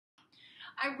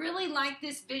I really like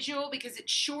this visual because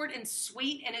it's short and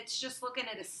sweet and it's just looking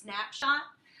at a snapshot.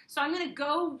 So I'm going to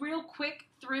go real quick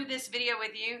through this video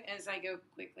with you as I go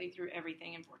quickly through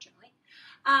everything, unfortunately.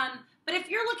 But if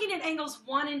you're looking at angles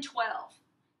 1 and 12,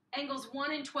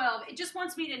 it just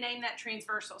wants me to name that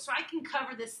transversal. So I can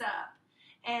cover this up.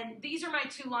 And these are my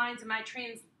two lines, and my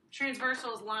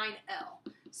transversal is line L.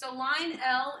 So line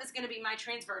L is going to be my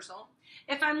transversal.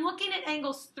 If I'm looking at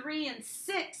angles 3 and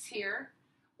 6 here,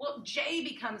 well, J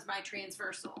becomes my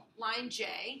transversal, line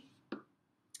J.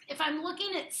 If I'm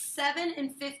looking at 7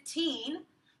 and 15,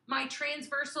 my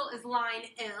transversal is line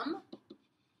M.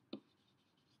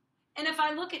 And if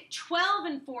I look at 12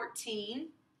 and 14,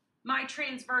 my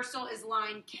transversal is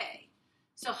line K.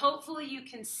 So hopefully you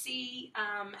can see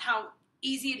how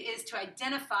easy it is to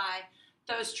identify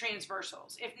those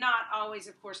transversals. If not, always,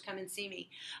 of course, come and see me.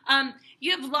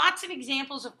 You have lots of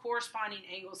examples of corresponding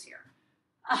angles here.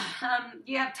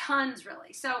 You have tons,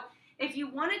 really. So if you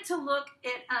wanted to look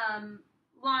at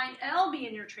line L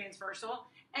being your transversal,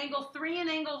 angle 3 and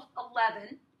angle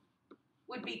 11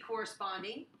 would be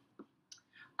corresponding.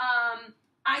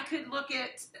 I could look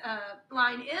at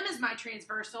line M as my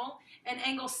transversal, and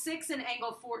angle 6 and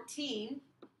angle 14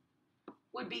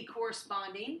 would be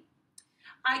corresponding.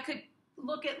 I could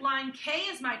look at line K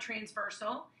as my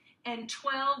transversal, and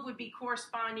 12 would be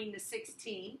corresponding to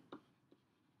 16.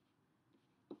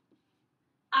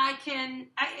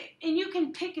 And you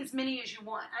can pick as many as you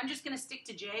want. I'm just going to stick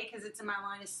to J because it's in my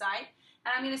line of sight.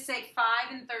 And I'm going to say 5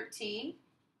 and 13.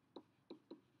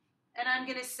 And I'm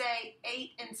going to say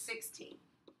 8 and 16.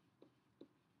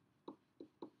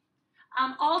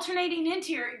 Alternating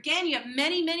interior, again, you have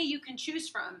many you can choose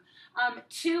from.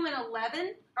 2 and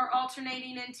 11 are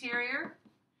alternating interior.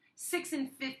 6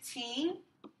 and 15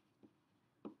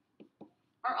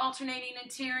 are alternating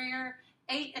interior.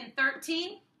 8 and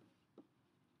 13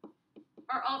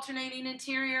 are alternating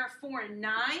interior. 4 and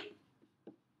 9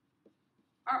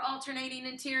 are alternating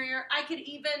interior. I could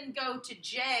even go to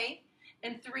J,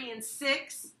 and 3 and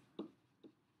 6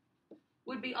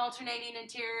 would be alternating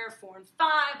interior. 4 and 5,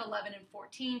 11 and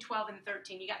 14, 12 and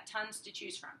 13. You got tons to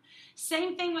choose from.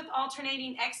 Same thing with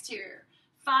alternating exterior.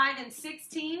 5 and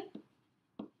 16,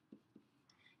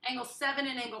 angle 7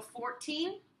 and angle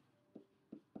 14.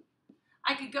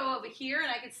 I could go over here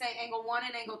and I could say angle 1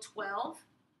 and angle 12.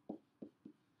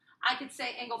 I could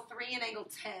say angle 3 and angle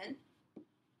 10.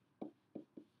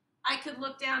 I could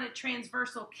look down at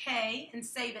transversal K and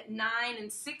say that 9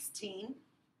 and 16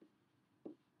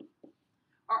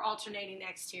 are alternating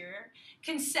exterior.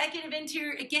 Consecutive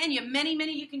interior, again, you have many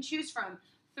you can choose from.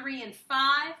 3 and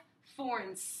 5, 4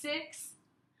 and 6,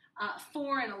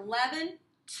 4 and 11,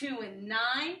 2 and 9,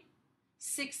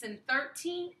 6 and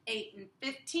 13, 8 and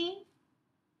 15,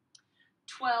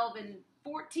 12 and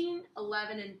 14,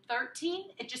 11 and 13.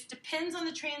 It just depends on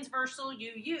the transversal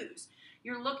you use.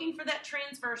 You're looking for that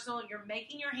transversal, you're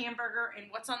making your hamburger, and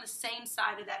what's on the same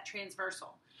side of that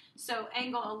transversal. So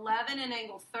angle 11 and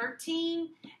angle 13,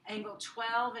 angle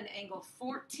 12 and angle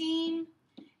 14,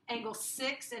 angle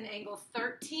 6 and angle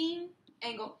 13,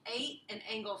 angle 8 and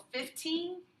angle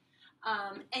 15,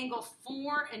 angle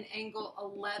 4 and angle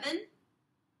 11.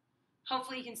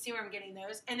 Hopefully you can see where I'm getting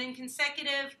those. And then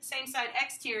consecutive, same side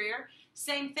exterior,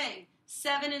 same thing.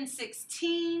 7 and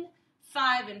 16,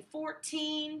 5 and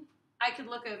 14. I could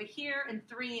look over here, and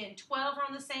 3 and 12 are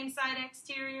on the same side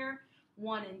exterior.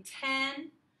 1 and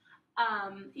 10.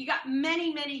 You got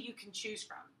many you can choose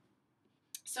from.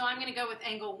 So I'm going to go with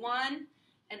angle 1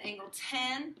 and angle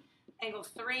 10, angle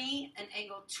 3 and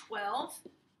angle 12,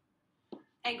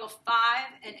 angle 5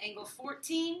 and angle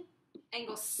 14,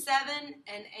 angle 7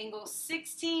 and angle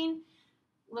 16.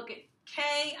 Look at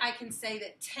K, I can say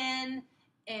that 10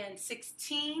 and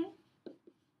 16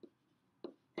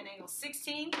 and angle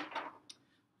 16.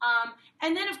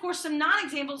 And then, of course, some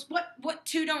non-examples. What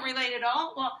two don't relate at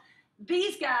all? Well,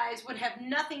 these guys would have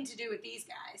nothing to do with these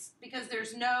guys because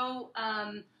there's no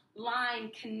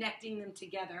line connecting them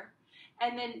together.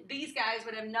 And then these guys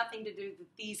would have nothing to do with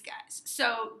these guys.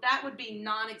 So that would be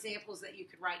non-examples that you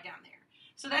could write down there.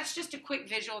 So that's just a quick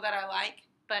visual that I like.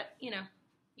 But, you know,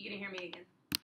 you're going to hear me again.